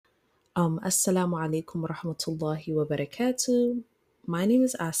Assalamu alaikum wa rahmatullahi wa barakatuh. My name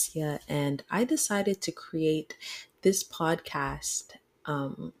is Asia, and I decided to create this podcast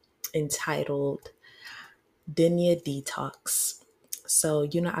entitled Dinya Detox. So,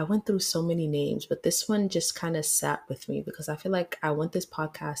 I went through so many names, but this one just kind of sat with me because I feel like I want this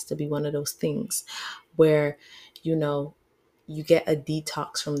podcast to be one of those things where, you know, you get a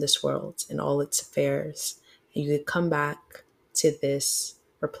detox from this world and all its affairs. And you could come back to this,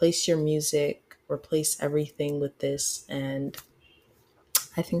 replace your music, replace everything with this. And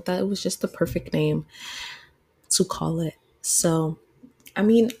I think that it was just the perfect name to call it. So, I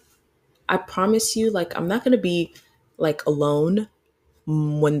mean, I promise you, like, I'm not going to be like alone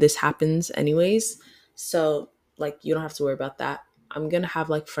when this happens, anyways. So, like, you don't have to worry about that. I'm going to have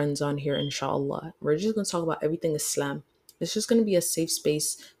like friends on here, inshallah. We're just going to talk about everything Islam. It's just going to be a safe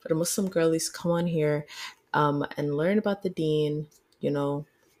space for the Muslim girlies to come on here and learn about the deen, you know,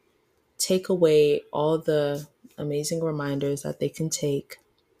 take away all the amazing reminders that they can take.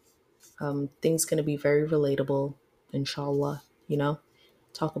 Things going to be very relatable, inshallah,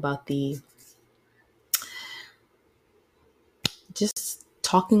 talk about just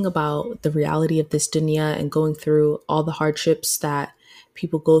talking about the reality of this dunya and going through all the hardships that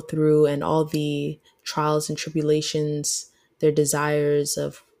people go through and all the trials and tribulations, their desires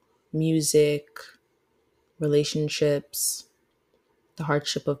of music, relationships, the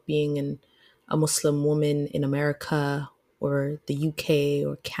hardship of being a Muslim woman in America or the UK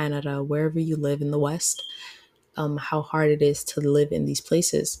or Canada, wherever you live in the West, how hard it is to live in these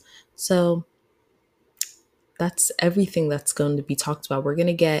places. So that's everything that's going to be talked about. We're going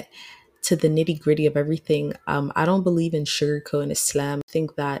to get to the nitty gritty of everything. I don't believe in sugarcoat in Islam. I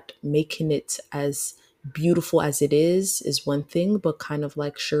think that making it as beautiful as it is one thing, but kind of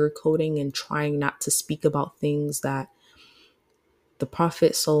like sugarcoating and trying not to speak about things that the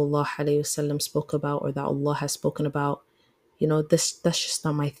Prophet Sallallahu Alaihi Wasallam spoke about or that Allah has spoken about. That's just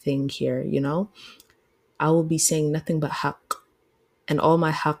not my thing here. I will be saying nothing but haqq, and all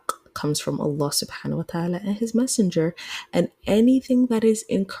my haqq comes from Allah subhanahu wa ta'ala and his messenger, and anything that is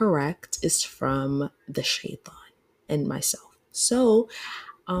incorrect is from the shaitan and myself. So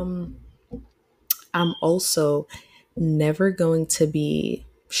I'm also never going to be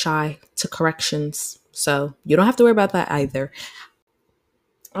shy to corrections, so you don't have to worry about that either.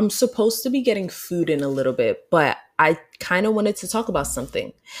 I'm supposed to be getting food in a little bit, but I kind of wanted to talk about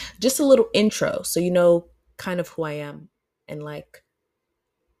something, just a little intro, so you know kind of who I am and like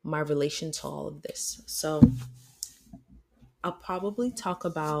my relation to all of this. So I'll probably talk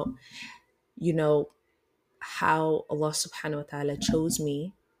about, you know, how Allah subhanahu wa ta'ala chose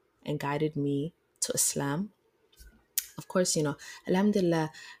me and guided me to Islam. Of course,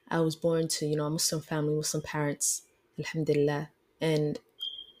 Alhamdulillah, I was born to, a Muslim family, Muslim parents, Alhamdulillah. And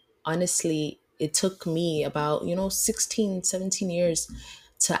honestly, it took me about, 16, 17 years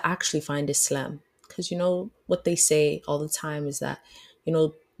to actually find Islam. Because, what they say all the time is that,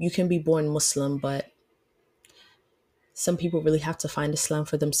 you can be born Muslim, but some people really have to find Islam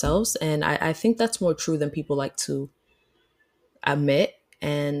for themselves. And I think that's more true than people like to admit.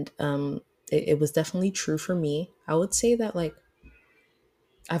 And it was definitely true for me. I would say that like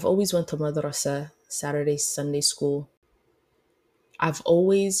I've always went to madrasa, Saturday, Sunday school. I've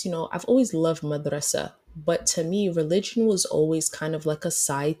always loved madrasa. But to me, religion was always kind of like a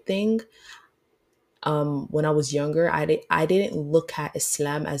side thing. When I was younger, I didn't look at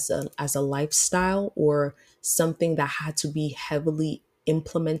Islam as a lifestyle or something that had to be heavily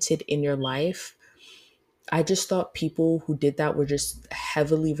implemented in your life. I just thought people who did that were just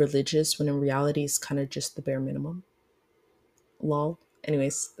heavily religious when in reality it's kind of just the bare minimum. Lol.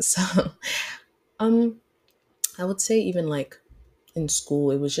 Anyways, so um I would say even like in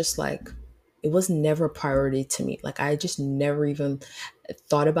school it was just like it was never a priority to me. Like I just never even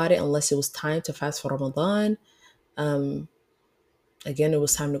thought about it unless it was time to fast for Ramadan. Um Again, it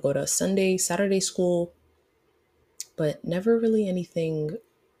was time to go to Sunday, Saturday school, but never really anything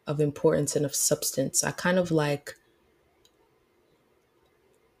of importance and of substance. I kind of like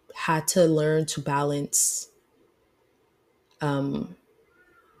had to learn to balance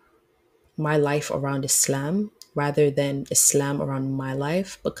my life around Islam rather than Islam around my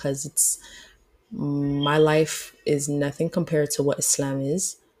life, because it's my life is nothing compared to what Islam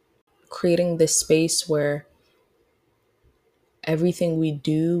is. Creating this space where everything we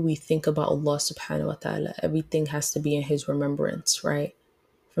do, we think about Allah subhanahu wa ta'ala. Everything has to be in his remembrance, right?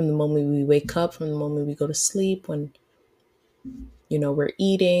 From the moment we wake up, from the moment we go to sleep, when we're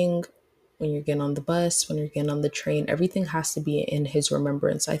eating, when you're getting on the bus, when you're getting on the train, everything has to be in his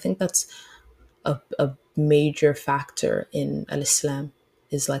remembrance. I think that's a major factor in al-Islam.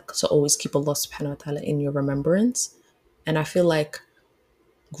 is like to always keep Allah subhanahu wa ta'ala in your remembrance. And I feel like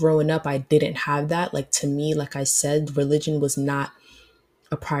growing up, I didn't have that. Like to me, like I said, religion was not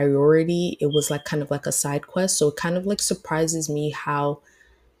a priority. It was like kind of like a side quest. So it kind of like surprises me how,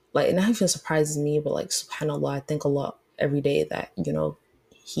 like, not even surprises me, but like, subhanAllah, I think a lot every day that,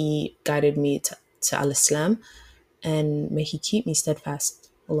 He guided me to Al Islam, and may He keep me steadfast.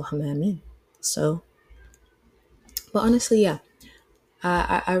 Allahumma ameen. So, but honestly, yeah,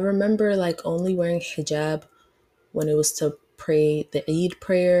 I remember like only wearing hijab when it was to pray the Eid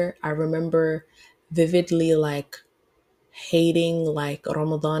prayer. I remember vividly like hating like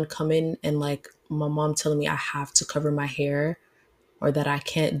Ramadan coming and like my mom telling me I have to cover my hair or that I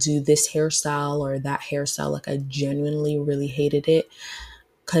can't do this hairstyle or that hairstyle. Like I genuinely really hated it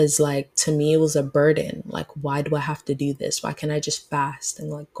because like to me it was a burden. Like why do I have to do this? Why can't I just fast and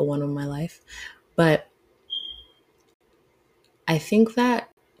like go on with my life? But I think that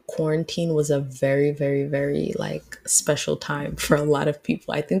quarantine was a very, very, very like special time for a lot of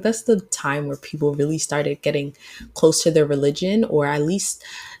people. I think that's the time where people really started getting close to their religion, or at least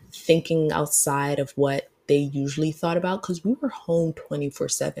thinking outside of what they usually thought about, because we were home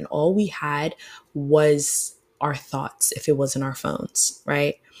 24/7. All we had was our thoughts if it wasn't our phones,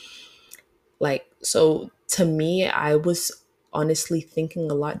 right? Like, so to me, I was honestly thinking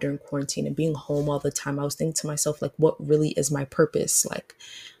a lot during quarantine and being home all the time. I was thinking to myself, like, what really is my purpose? Like,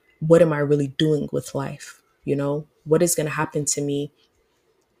 what am I really doing with life? What is going to happen to me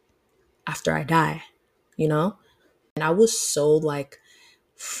after I die? You know? And I was so like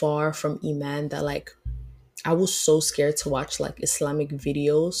far from Iman that like I was so scared to watch like Islamic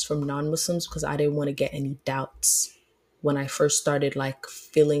videos from non-Muslims because I didn't want to get any doubts when I first started like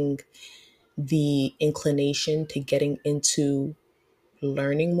feeling the inclination to getting into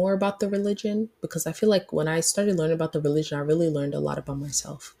learning more about the religion, because I feel like when I started learning about the religion, I really learned a lot about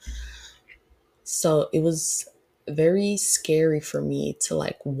myself. So it was very scary for me to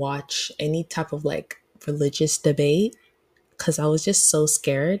like watch any type of like religious debate because I was just so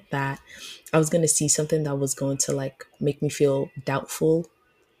scared that I was going to see something that was going to like make me feel doubtful.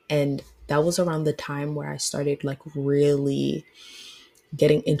 And that was around the time where I started like really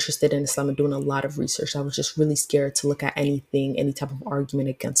getting interested in Islam and doing a lot of research. I was just really scared to look at anything, any type of argument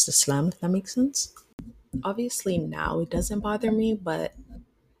against Islam, if that makes sense. Obviously now it doesn't bother me, but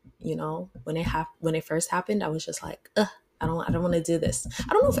when it first happened, I was just like, ugh, I don't want to do this.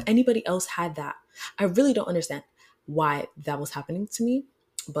 I don't know if anybody else had that. I really don't understand why that was happening to me.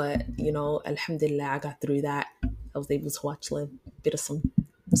 But alhamdulillah, I got through that. I was able to watch a bit of some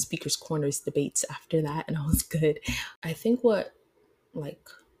speakers corners debates after that, and I was good. I think what like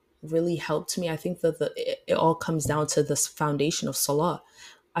really helped me, I think that it all comes down to this foundation of salah.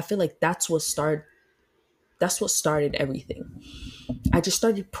 I feel like that's what started everything. I just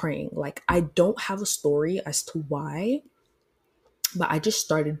started praying. Like I don't have a story as to why, but I just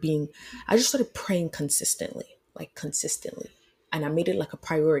started praying consistently, like consistently. And I made it like a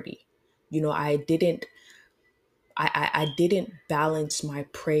priority. I didn't balance my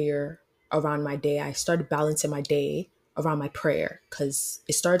prayer around my day. I started balancing my day around my prayer because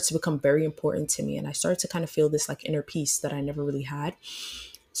it started to become very important to me. And I started to kind of feel this like inner peace that I never really had.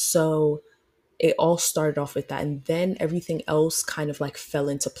 So it all started off with that, and then everything else kind of like fell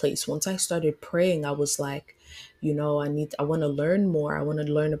into place. Once I started praying, I was like, I want to learn more. I want to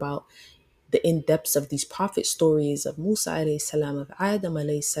learn about the in-depths of these prophet stories of Musa alayhi salam, of Adam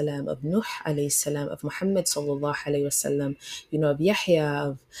alayhi salam, of Nuh alayhi salam, of Muhammad sallallahu alayhi wasallam, of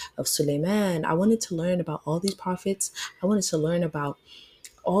Yahya, of Sulaiman. I wanted to learn about all these prophets. I wanted to learn about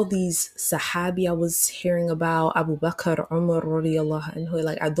all these Sahabi I was hearing about, Abu Bakr, Umar, radiallahu anhu,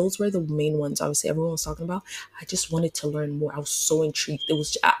 like those were the main ones. Obviously, everyone was talking about. I just wanted to learn more. I was so intrigued. It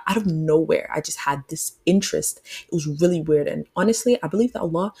was out of nowhere. I just had this interest. It was really weird. And honestly, I believe that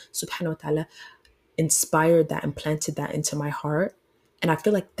Allah subhanahu wa ta'ala inspired that and planted that into my heart. And I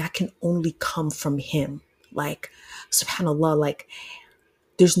feel like that can only come from Him. Like, subhanAllah, like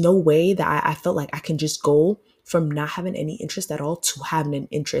there's no way that I felt like I can just go from not having any interest at all to having an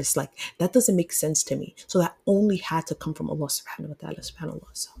interest. Like that doesn't make sense to me. So that only had to come from Allah subhanahu wa ta'ala, subhanAllah.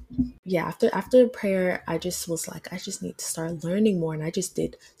 So yeah, after prayer, I just was like, I just need to start learning more. And I just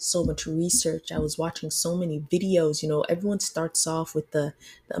did so much research. I was watching so many videos. Everyone starts off with the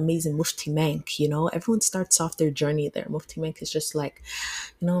amazing Mufti Mank. Everyone starts off their journey there. Mufti Mank is just like,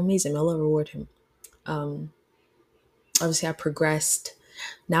 amazing. Allah reward him. Obviously I progressed.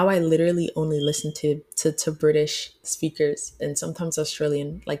 Now I literally only listen to British speakers and sometimes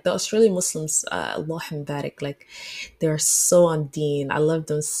Australian. Like the Australian Muslims, Allah Barak, like they're so on deen. I love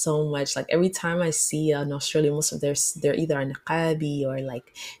them so much. Like every time I see an Australian Muslim, they're either a niqabi or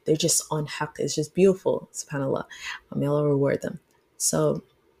like they're just on haqq. It's just beautiful, subhanAllah. May Allah reward them. So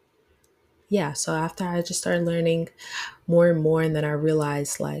yeah, so after I just started learning more and more, and then I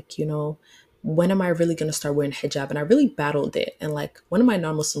realized like, when am I really gonna start wearing hijab? And I really battled it. And like one of my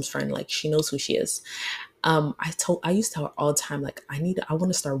non-Muslims friend, like she knows who she is. I used to tell her all the time, like, I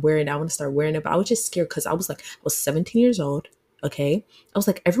want to start wearing it. I want to start wearing it. But I was just scared because I was like, I was 17 years old. Okay. I was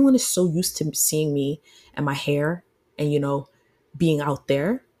like, everyone is so used to seeing me and my hair and, being out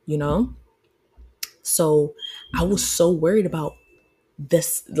there, So I was so worried about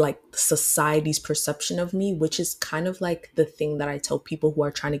this, like society's perception of me, which is kind of like the thing that I tell people who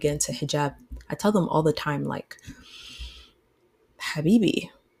are trying to get into hijab. I tell them all the time, like, Habibi,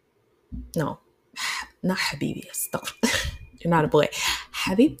 no, not Habibi, stop. You're not a boy.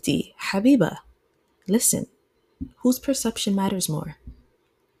 Habibti, Habiba, listen, whose perception matters more?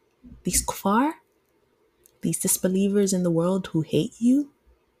 These kuffar? These disbelievers in the world who hate you?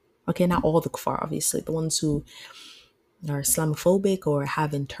 Okay, not all the kuffar, obviously, the ones who are Islamophobic or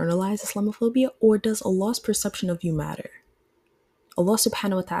have internalized Islamophobia, or does Allah's perception of you matter? Allah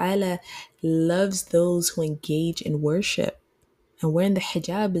subhanahu wa ta'ala loves those who engage in worship. And wearing the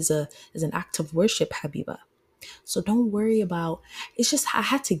hijab is an act of worship, Habiba. So don't worry about, it's just, I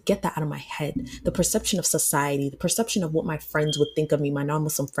had to get that out of my head. The perception of society, the perception of what my friends would think of me, my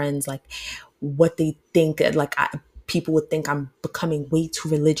non-Muslim friends, like what they think, like people would think I'm becoming way too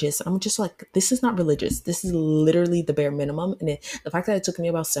religious. And I'm just like, this is not religious. This is literally the bare minimum. And the fact that it took me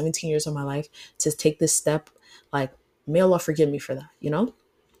about 17 years of my life to take this step, like, may Allah forgive me for that,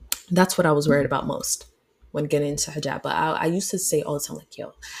 That's what I was worried about most when getting into hijab. But I used to say all the time, like,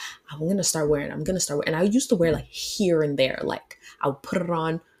 yo, I'm going to start wearing. And I used to wear like here and there. Like I would put it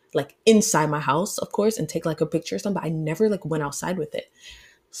on like inside my house, of course, and take like a picture or something. But I never like went outside with it.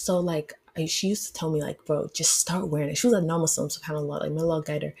 So like she used to tell me like, bro, just start wearing it. She was a non-Muslim, subhanAllah, like my little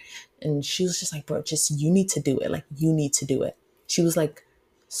guider. And she was just like, bro, you need to do it. Like you need to do it. She was like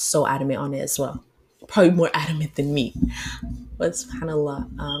so adamant on it as well. Probably more adamant than me. But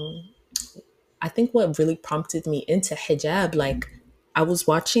subhanAllah, I think what really prompted me into hijab, like I was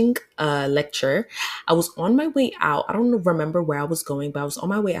watching a lecture. I was on my way out. I don't remember where I was going, but I was on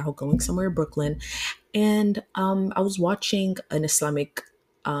my way out going somewhere in Brooklyn. And I was watching an Islamic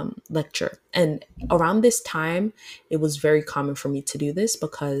lecture. And around this time, it was very common for me to do this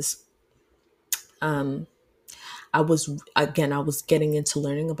because I was getting into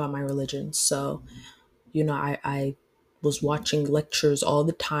learning about my religion. So, I was watching lectures all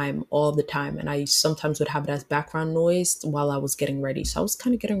the time. And I sometimes would have it as background noise while I was getting ready. So I was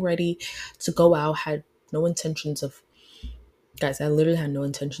kind of getting ready to go out, had no intentions of, guys, I literally had no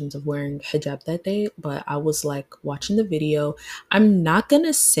intentions of wearing hijab that day, but I was like watching the video. I'm not going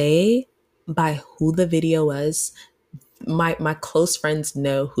to say by who the video was. My close friends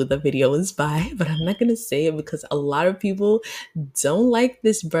know who the video is by, but I'm not gonna say it because a lot of people don't like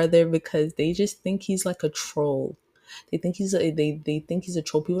this brother because they just think he's like a troll. They think they think he's a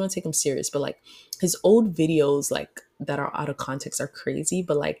troll. People don't take him serious, but like his old videos like that are out of context are crazy.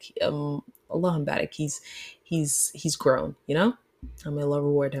 But like Allah Barak, he's grown, May Allah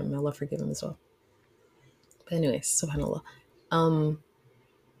reward him, may Allah forgive him as well. But anyways, subhanAllah.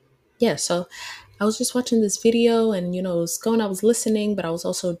 Yeah, so I was just watching this video and, it was I was listening, but I was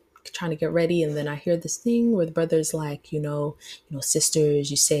also trying to get ready. And then I hear this thing where the brother's like, sisters,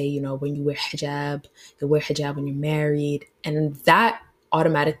 you say, when you wear hijab when you're married. And that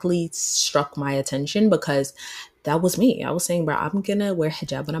automatically struck my attention because that was me. I was saying, bro, I'm going to wear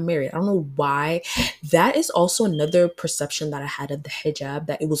hijab when I'm married. I don't know why. That is also another perception that I had of the hijab,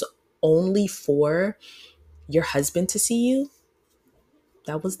 that it was only for your husband to see you.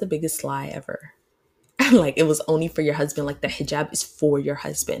 That was the biggest lie ever. Like it was only for your husband. Like the hijab is for your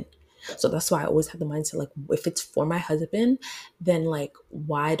husband. So that's why I always have the mindset, like if it's for my husband, then like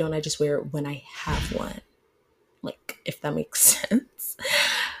why don't I just wear it when I have one? Like if that makes sense.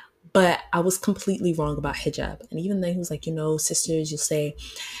 But I was completely wrong about hijab. And even then he was like, sisters, you'll say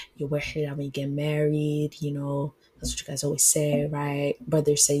you wear hijab when you get married, that's what you guys always say, right?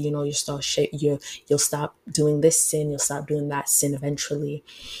 Brothers say, you'll stop doing this sin, you'll stop doing that sin eventually.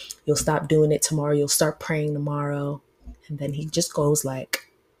 You'll stop doing it tomorrow, you'll start praying tomorrow. And then he just goes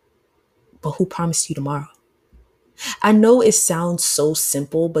like, but who promised you tomorrow? I know it sounds so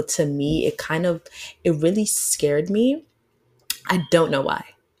simple, but to me, it really scared me. I don't know why.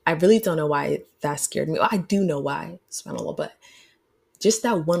 I really don't know why that scared me. Well, I do know why, subhanAllah, but Just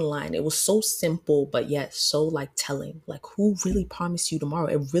that one line, it was so simple, but yet so like telling. Like, who really promised you tomorrow?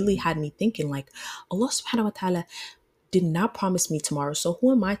 It really had me thinking, like, Allah subhanahu wa ta'ala did not promise me tomorrow. So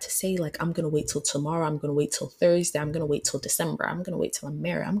who am I to say, like, I'm going to wait till tomorrow? I'm going to wait till Thursday. I'm going to wait till December. I'm going to wait till I'm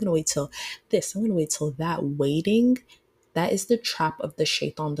married. I'm going to wait till this. I'm going to wait till that. Waiting, that is the trap of the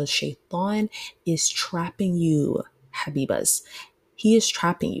shaitan. The shaitan is trapping you, Habibas. He is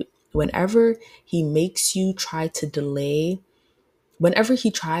trapping you. Whenever he makes you try to delay, whenever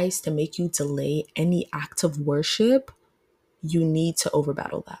he tries to make you delay any act of worship, you need to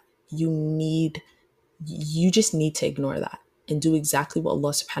overbattle that. You just need to ignore that and do exactly what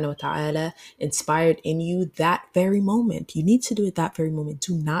Allah subhanahu wa ta'ala inspired in you that very moment. You need to do it that very moment.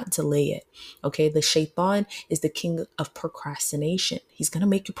 Do not delay it. Okay. The shaitan is the king of procrastination. He's going to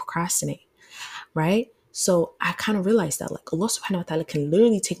make you procrastinate. Right. So I kind of realized that, like, Allah subhanahu wa ta'ala can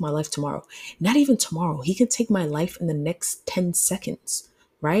literally take my life tomorrow. Not even tomorrow. He can take my life in the next 10 seconds.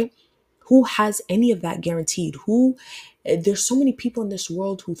 Right. Who has any of that guaranteed? There's so many people in this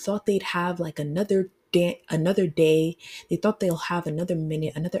world who thought they'd have like another day. They thought they'll have another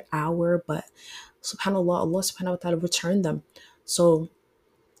minute, another hour, but subhanallah, Allah subhanahu wa ta'ala returned them. So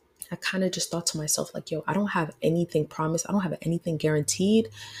I kind of just thought to myself, like, yo, I don't have anything promised. I don't have anything guaranteed.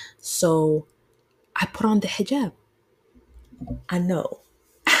 So I put on the hijab. I know.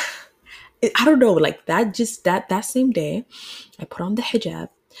 I don't know, like that same day, I put on the hijab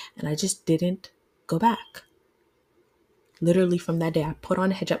and I just didn't go back. Literally from that day, I put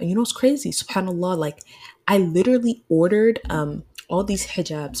on a hijab. And you know what's crazy? SubhanAllah, like I literally ordered all these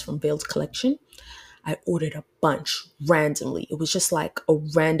hijabs from Veiled Collection. I ordered a bunch randomly. It was just like a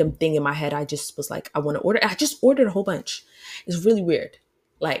random thing in my head. I just was like, I want to order. I just ordered a whole bunch. It's really weird.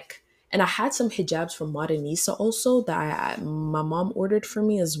 Like, and I had some hijabs from Madanisa also that my mom ordered for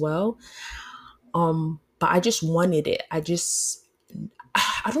me as well. But I just wanted it. I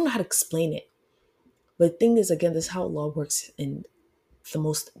don't know how to explain it. But the thing is, again, this is how Allah works in the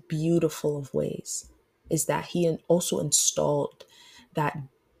most beautiful of ways, is that he also installed that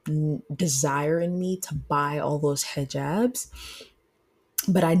desire in me to buy all those hijabs.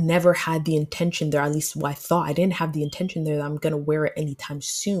 But I never had the intention there, at least what I thought. I didn't have the intention there that I'm going to wear it anytime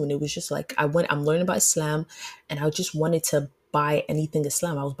soon. It was just like, I'm learning about Islam and I just wanted to buy anything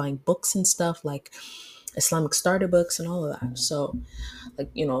Islam. I was buying books and stuff like Islamic starter books and all of that. So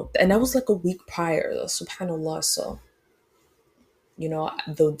like, and that was like a week prior, though, subhanAllah. So,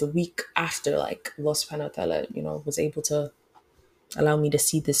 the week after, like Allah subhanahu wa ta'ala, was able to allow me to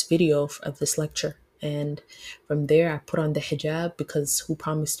see this video of this lecture. And from there, I put on the hijab because who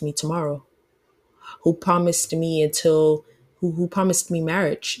promised me tomorrow? Who promised me who promised me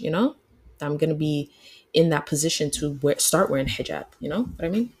marriage, that I'm going to be in that position to start wearing hijab, you know what I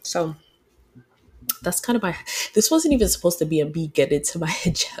mean? So that's kind of this wasn't even supposed to be a me get into my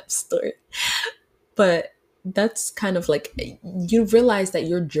hijab story, but that's kind of like, you realize that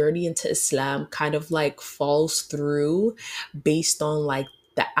your journey into Islam kind of like falls through based on like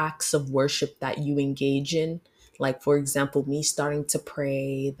the acts of worship that you engage in. Like, for example, me starting to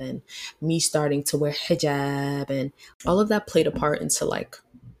pray, then me starting to wear hijab, and all of that played a part into like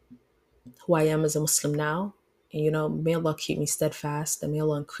who I am as a Muslim now. And, may Allah keep me steadfast and may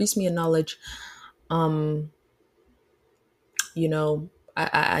Allah increase me in knowledge. I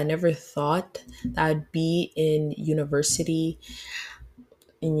never thought that I'd be in university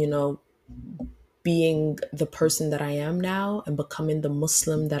and, being the person that I am now and becoming the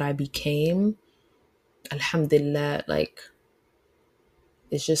Muslim that I became. Alhamdulillah, like,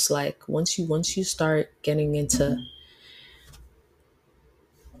 it's just like once you start getting into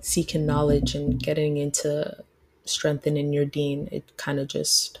seeking knowledge and getting into strengthening your deen, it kind of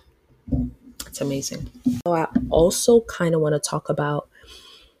just, it's amazing. So I also kind of want to talk about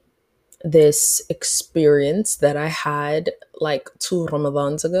this experience that I had like 2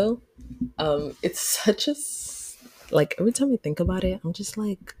 Ramadans ago. It's such a, like, every time I think about it, I'm just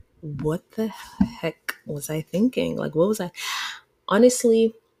like, what the heck was I thinking? Like, what was I?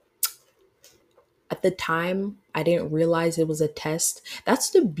 Honestly, at the time, I didn't realize it was a test.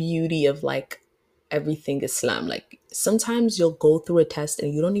 That's the beauty of like everything Islam. Like, sometimes you'll go through a test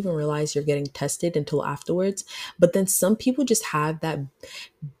and you don't even realize you're getting tested until afterwards. But then some people just have that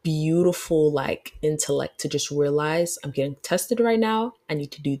beautiful like intellect to just realize, I'm getting tested right now. I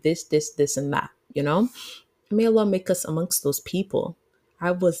need to do this, this, and that, May Allah make us amongst those people.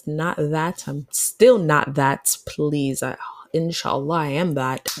 I was not that. I'm still not that. Please, inshallah, I am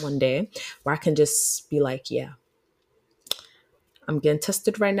that one day where I can just be like, yeah, I'm getting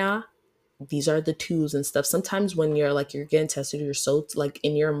tested right now. these are the tools and stuff. Sometimes when you're like, you're getting tested, you're so like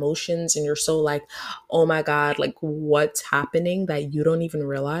in your emotions and you're so like, oh my God, like what's happening, that you don't even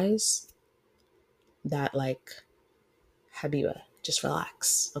realize that, like, Habiba, just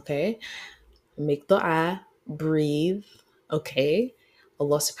relax, okay? Make dua, breathe, okay?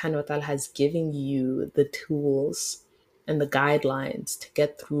 Allah subhanahu wa ta'ala has given you the tools and the guidelines to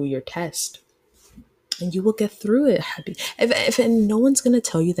get through your test. And you will get through it, Habib. If no one's going to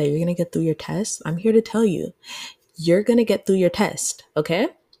tell you that you're going to get through your test, I'm here to tell you, you're going to get through your test, okay?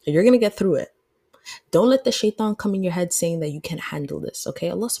 You're going to get through it. Don't let the shaitan come in your head saying that you can't handle this, okay?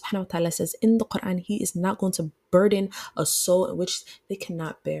 Allah subhanahu wa ta'ala says in the Quran, He is not going to burden a soul in which they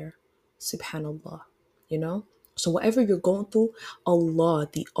cannot bear. Subhanallah, you know? So whatever you're going through, Allah,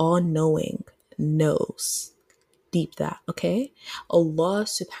 the all-knowing, knows. Deep that, okay? Allah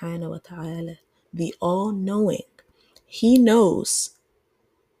subhanahu wa ta'ala, the all-knowing, He knows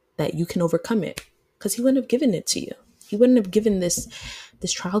that you can overcome it, because He wouldn't have given it to you. He wouldn't have given this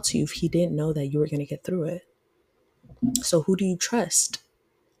trial to you if He didn't know that you were going to get through it. So who do you trust?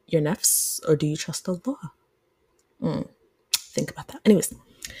 Your nafs, or do you trust Allah? Think about that. Anyways,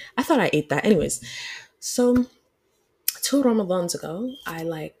 I thought I ate that. Anyways, so 2 Ramadans ago, I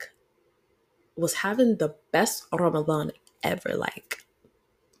like was having the best Ramadan ever. Like,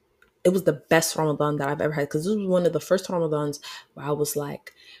 it was the best Ramadan that I've ever had, because this was one of the first Ramadans where I was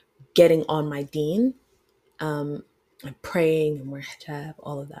like getting on my deen, and praying and wearing hijab,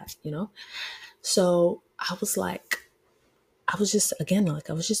 all of that, you know? So I was like, I was just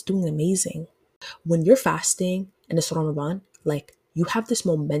doing amazing. When you're fasting and it's Ramadan, like, you have this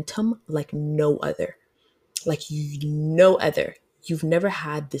momentum like no other. Like, no other. You've never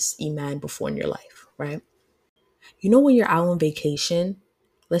had this iman before in your life, right? You know, when you're out on vacation,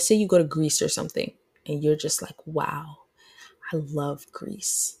 let's say you go to Greece or something, and you're just like, wow, I love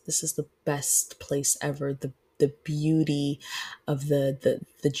Greece. This is the best place ever. The beauty of the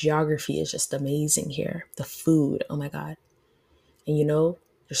geography is just amazing here. The food, oh my God. And you know,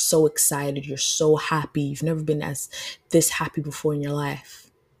 you're so excited, you're so happy. You've never been this happy before in your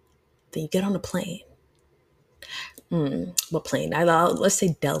life. Then you get on a plane. What plane? Let's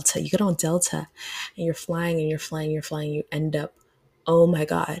say Delta. You get on Delta and you're flying and you're flying, you end up, oh my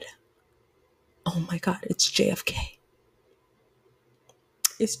God, it's JFK.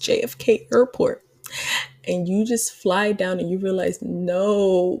 It's JFK Airport. And you just fly down and you realize,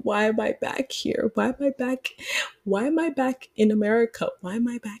 no, why am I back here? Why am I back in America? Why am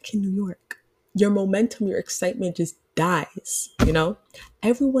I back in New York? Your momentum, your excitement just dies, you know?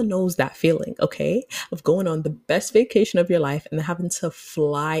 Everyone knows that feeling, okay? Of going on the best vacation of your life and then having to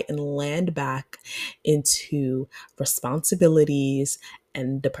fly and land back into responsibilities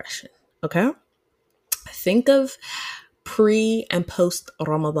and depression, okay? Think of pre and post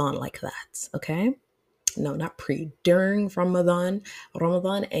Ramadan like that, okay? No, not pre, during Ramadan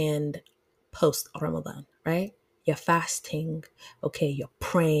and post Ramadan, right? You're fasting, okay, you're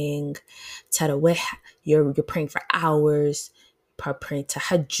praying, tarawih, you're praying for hours, you're praying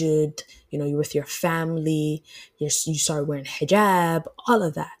tahajjud, you know, you're with your family, you start wearing hijab, all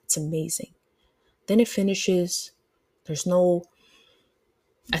of that. It's amazing. Then it finishes, there's no,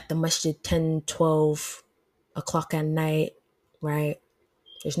 at the masjid 10, 12 o'clock at night, right?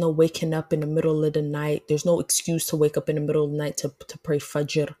 There's no waking up in the middle of the night. There's no excuse to wake up in the middle of the night to pray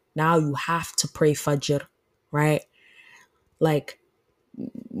Fajr. Now you have to pray Fajr, right? Like,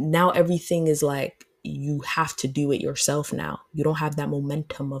 now everything is like, you have to do it yourself now. You don't have that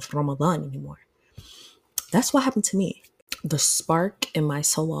momentum of Ramadan anymore. That's what happened to me. The spark in my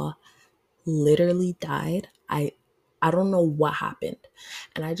salah literally died. I don't know what happened.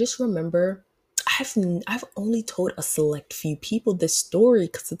 And I just remember I've only told a select few people this story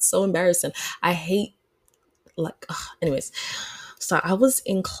because it's so embarrassing. I hate, like, anyways. So I was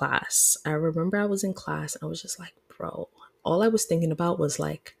in class. I remember I was in class and I was just like, bro, all I was thinking about was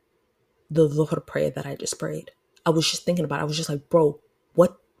like the Dhuhr prayer that I just prayed. I was just thinking about it. I was just like, bro,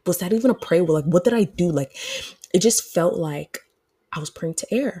 what was that even a prayer? Like, what did I do? Like, it just felt like I was praying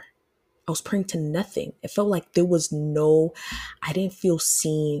to air. I was praying to nothing. It felt like there was I didn't feel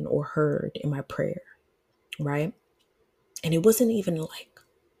seen or heard in my prayer, right? And it wasn't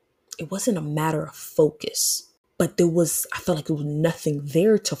a matter of focus, but I felt like there was nothing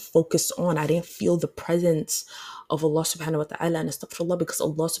there to focus on. I didn't feel the presence of Allah subhanahu wa ta'ala, and astaghfirullah, because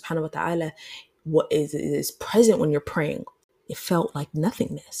Allah subhanahu wa ta'ala is present when you're praying. It felt like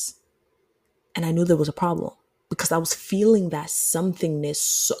nothingness. And I knew there was a problem, because I was feeling that somethingness.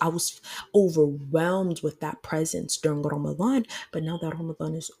 So I was overwhelmed with that presence during Ramadan. But now that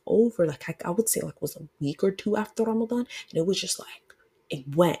Ramadan is over, like I would say, like, it was a week or two after Ramadan, and it was just like,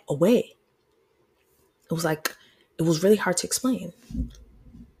 it went away. It was like, it was really hard to explain.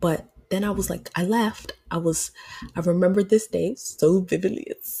 But then I was like, I left. I remember this day so vividly.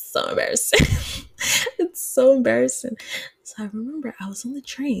 It's so embarrassing. It's so embarrassing. So I remember I was on the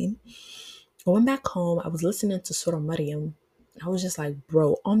train going back home. I was listening to Surah Maryam. I was just like,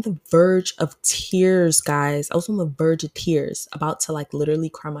 bro, on the verge of tears, guys. I was on the verge of tears, about to like literally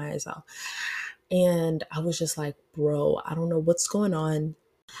cry my eyes out. And I was just like, bro, I don't know what's going on.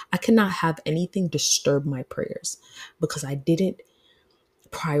 I cannot have anything disturb my prayers because I didn't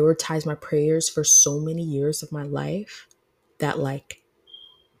prioritize my prayers for so many years of my life that, like,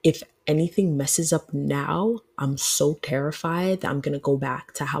 if anything messes up now, I'm so terrified that I'm going to go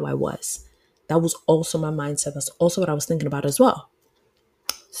back to how I was. That was also my mindset. That's also what I was thinking about as well.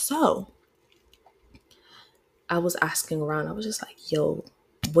 So I was asking around. I was just like, yo,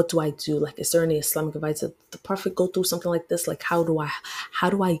 what do I do? Like, is there any Islamic advice? Did the Prophet go through something like this? Like, how do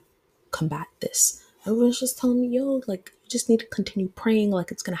I combat this? Everyone was just telling me, yo, like, you just need to continue praying,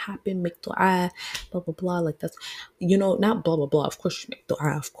 like it's gonna happen, make dua, blah blah blah. Like that's, not blah blah blah. Of course you make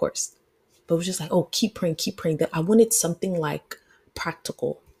dua, of course. But it was just like, oh, keep praying, keep praying. That I wanted something like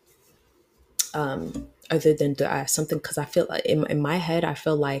practical, other than dua, something, because I feel like in my head, I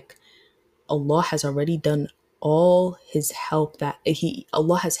feel like Allah has already done all his help, that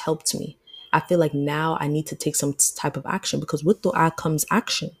Allah has helped me. I feel like now I need to take some type of action, because with dua comes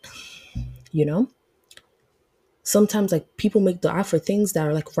action, you know? Sometimes like people make dua for things that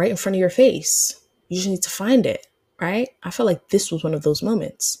are like right in front of your face. You just need to find it, right? I feel like this was one of those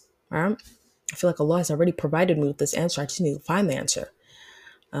moments, right? I feel like Allah has already provided me with this answer. I just need to find the answer.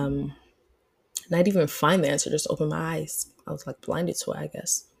 Not even find the answer, just open my eyes. I was like blinded to it, I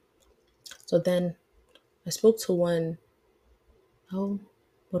guess. So then I spoke to one, oh,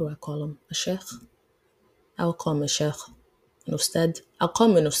 what do I call him? A sheikh? I will call him a sheikh. An ustad. I'll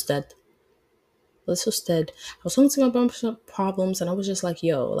call him an ustad. This ustad, I was talking to him about some problems, and I was just like,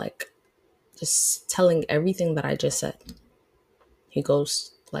 yo, like, just telling everything that I just said. He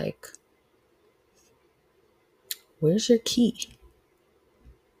goes like, where's your key?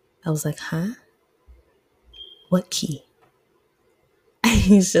 I was like, huh? What key?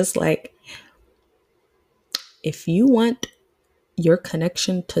 He's just like, if you want your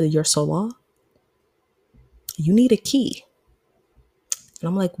connection to your soul, you need a key. And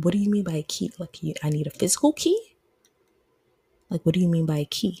I'm like, what do you mean by a key? Like, I need a physical key? Like, what do you mean by a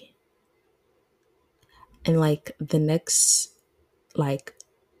key? And like the next, like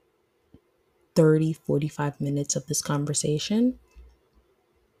 30-45 minutes of this conversation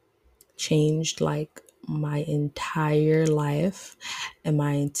changed like my entire life and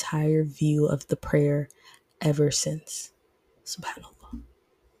my entire view of the prayer ever since. SubhanAllah.